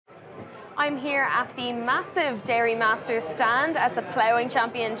I'm here at the massive Dairymaster stand at the Ploughing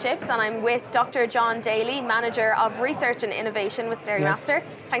Championships, and I'm with Dr. John Daly, Manager of Research and Innovation with Dairymaster. Yes.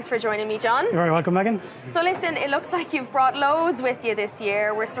 Thanks for joining me, John. You're very welcome, Megan. So listen, it looks like you've brought loads with you this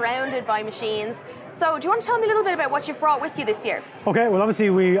year. We're surrounded by machines. So do you want to tell me a little bit about what you've brought with you this year? Okay, well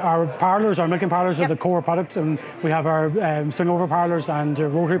obviously our parlours, our milking parlours are the core product, and we have our swing over parlours and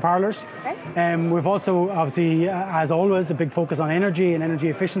rotary parlours. Okay. We've also obviously, as always, a big focus on energy and energy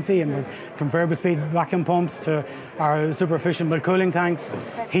efficiency, and we've from variable speed vacuum pumps to our super efficient milk cooling tanks,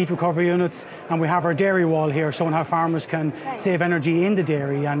 heat recovery units, and we have our dairy wall here showing how farmers can save energy in the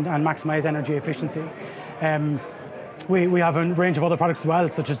dairy and maximise energy efficiency. We have a range of other products as well,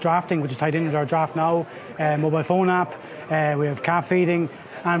 such as drafting, which is tied in with our Draft Now mobile phone app. We have calf feeding,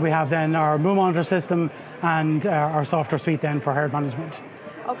 and we have then our moo monitor system and our software suite then for herd management.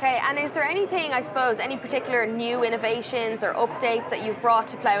 Okay, and is there anything, I suppose, any particular new innovations or updates that you've brought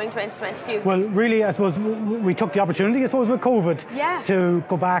to Ploughing 2022? Well, really, I suppose we took the opportunity, I suppose, with COVID to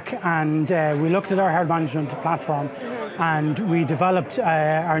go back and we looked at our herd management platform and we developed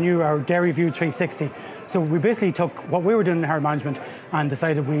our Dairy View 360. So we basically took what we were doing in herd management and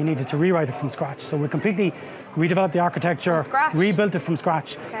decided we needed to rewrite it from scratch. So we completely redeveloped the architecture, rebuilt it from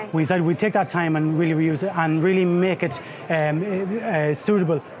scratch. Okay. We decided we'd take that time and really reuse it and really make it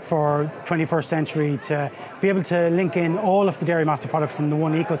suitable for 21st century to be able to link in all of the Dairymaster products in the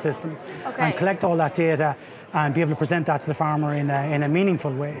one ecosystem and collect all that data and be able to present that to the farmer in a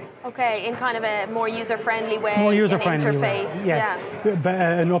meaningful way. Okay, in kind of a more user-friendly way, more user-friendly interface. Way. Yes,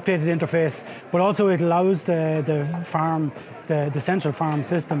 an updated interface, but also it allows the farm, the central farm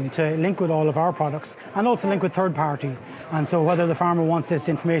system to link with all of our products and also link with third party. And so whether the farmer wants this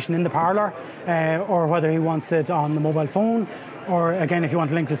information in the parlour or whether he wants it on the mobile phone, or again, if you want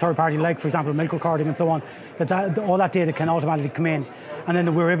to link to third party, like for example, milk recording and so on, all that data can automatically come in. And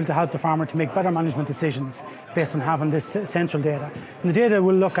then we're able to help the farmer to make better management decisions based on having this central data. And the data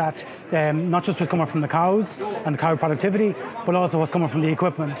will look at not just what's coming from the cows and the cow productivity, but also what's coming from the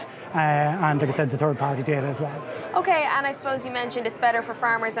equipment and, like I said, the third-party data as well. Okay, and I suppose you mentioned it's better for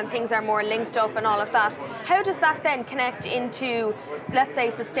farmers and things are more linked up and all of that. How does that then connect into, let's say,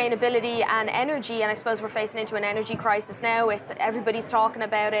 sustainability and energy? And I suppose we're facing into an energy crisis now. Everybody's talking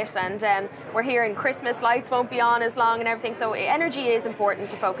about it, and we're hearing Christmas lights won't be on as long and everything. So energy is important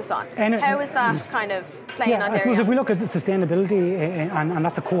to focus on. How is that kind of playing on dairy? I suppose if we look at sustainability, and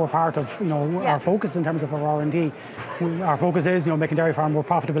that's a core part of our focus in terms of our R&D. Our focus is making dairy farm more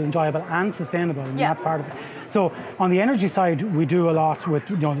profitable, enjoyable, and sustainable, and that's part of it. So on the energy side, we do a lot with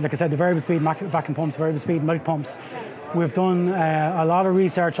like I said, the variable speed vacuum pumps, variable speed milk pumps. We've done a lot of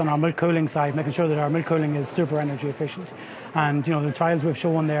research on our milk cooling side, making sure that our milk cooling is super energy efficient. And the trials we've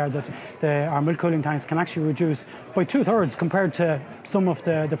shown there that our milk cooling tanks can actually reduce by 2/3 compared to some of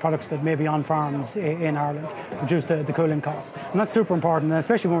the products that may be on farms in Ireland, reduce the cooling costs. And that's super important, and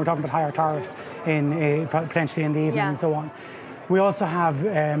especially when we're talking about higher tariffs potentially in the evening and so on. We also have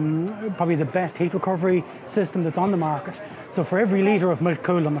probably the best heat recovery system that's on the market. So for every litre of milk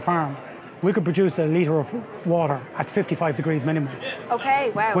cooled on the farm, we could produce a litre of water at 55 degrees minimum.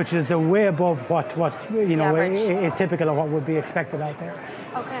 Okay, wow. Which is way above what is typical of what would be expected out there.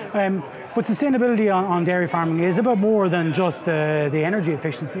 Okay. But sustainability on dairy farming is about more than just the energy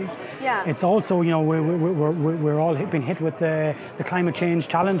efficiency. Yeah. It's also, we're all been hit with the climate change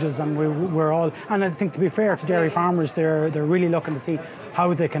challenges, and we're all, and I think to be fair to dairy farmers, they're really looking to see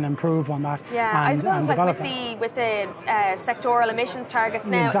how they can improve on that. Yeah, I suppose with the sectoral emissions targets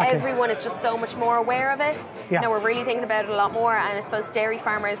now, everyone is just so much more aware of it. Yeah. We're really thinking about it a lot more, and I suppose dairy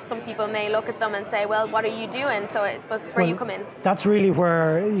farmers, some people may look at them and say, well, what are you doing? So I suppose that's where you come in. That's really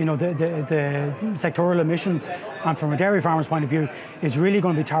where the sectoral emissions, and from a dairy farmer's point of view, is really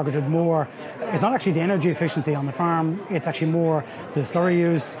going to be targeted more. It's not actually the energy efficiency on the farm, it's actually more the slurry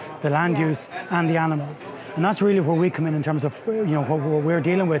use, the land use, and the animals. And that's really where we come in terms of, what we're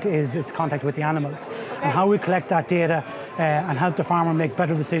dealing with is the contact with the animals. And how we collect that data and help the farmer make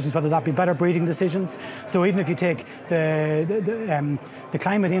better decisions, whether that be better breeding decisions. So even if you take the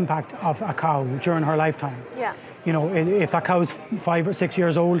climate impact of a cow during her lifetime, if that cow is 5 or 6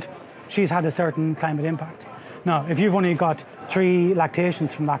 years old, she's had a certain climate impact. Now, if you've only got 3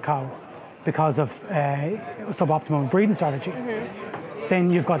 lactations from that cow because of suboptimal breeding strategy, then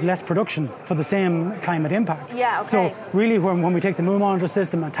you've got less production for the same climate impact. Yeah, okay. So really when we take the moo monitor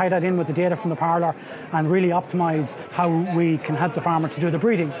system and tie that in with the data from the parlour and really optimise how we can help the farmer to do the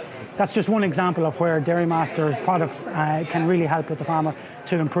breeding, that's just one example of where Dairymaster's products can really help with the farmer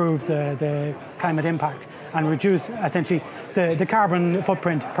to improve the climate impact and reduce essentially the carbon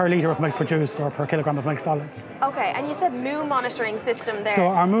footprint per litre of milk produced or per kilogram of milk solids. Okay, and you said moo monitoring system there. So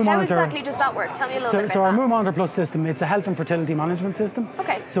our moo monitor, how exactly does that work? Tell me a little bit about that. So our Moo Monitor Plus system, it's a health and fertility management system.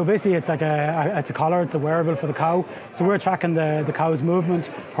 Okay. So basically it's like it's a collar, it's a wearable for the cow. So we're tracking the cow's movement,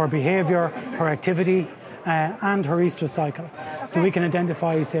 her behaviour, her activity, and her estrus cycle. Okay. So we can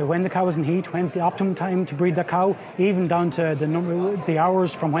identify, say, when the cow is in heat, when's the optimum time to breed the cow, even down to the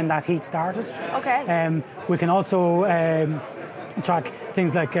hours from when that heat started. Okay. We can also track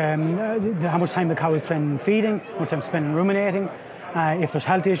things like how much time the cow is spending feeding, how much time spending ruminating, if there's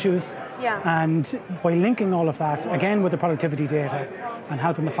health issues. Yeah. And by linking all of that, again with the productivity data, and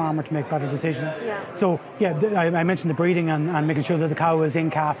helping the farmer to make better decisions. Yeah. So yeah, I mentioned the breeding and making sure that the cow is in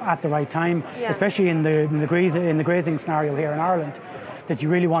calf at the right time, especially in the grazing scenario here in Ireland, that you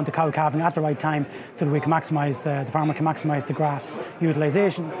really want the cow calving at the right time so that we can maximise the farmer can maximise the grass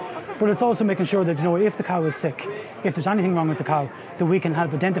utilisation. Okay. But it's also making sure that, you know, if the cow is sick, if there's anything wrong with the cow, that we can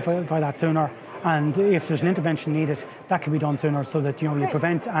help identify that sooner. And if there's an intervention needed, that can be done sooner so that, you know, you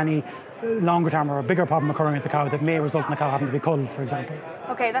prevent any longer term or a bigger problem occurring with the cow that may result in the cow having to be culled, for example.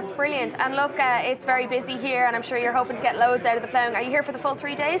 Okay, that's brilliant. And look, it's very busy here, and I'm sure you're hoping to get loads out of the ploughing. Are you here for the full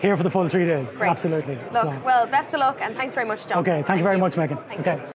 3 days? Here for the full 3 days, great. Absolutely. Look, well, best of luck, and thanks very much, John. Okay, thank you very much, Megan. Thank you.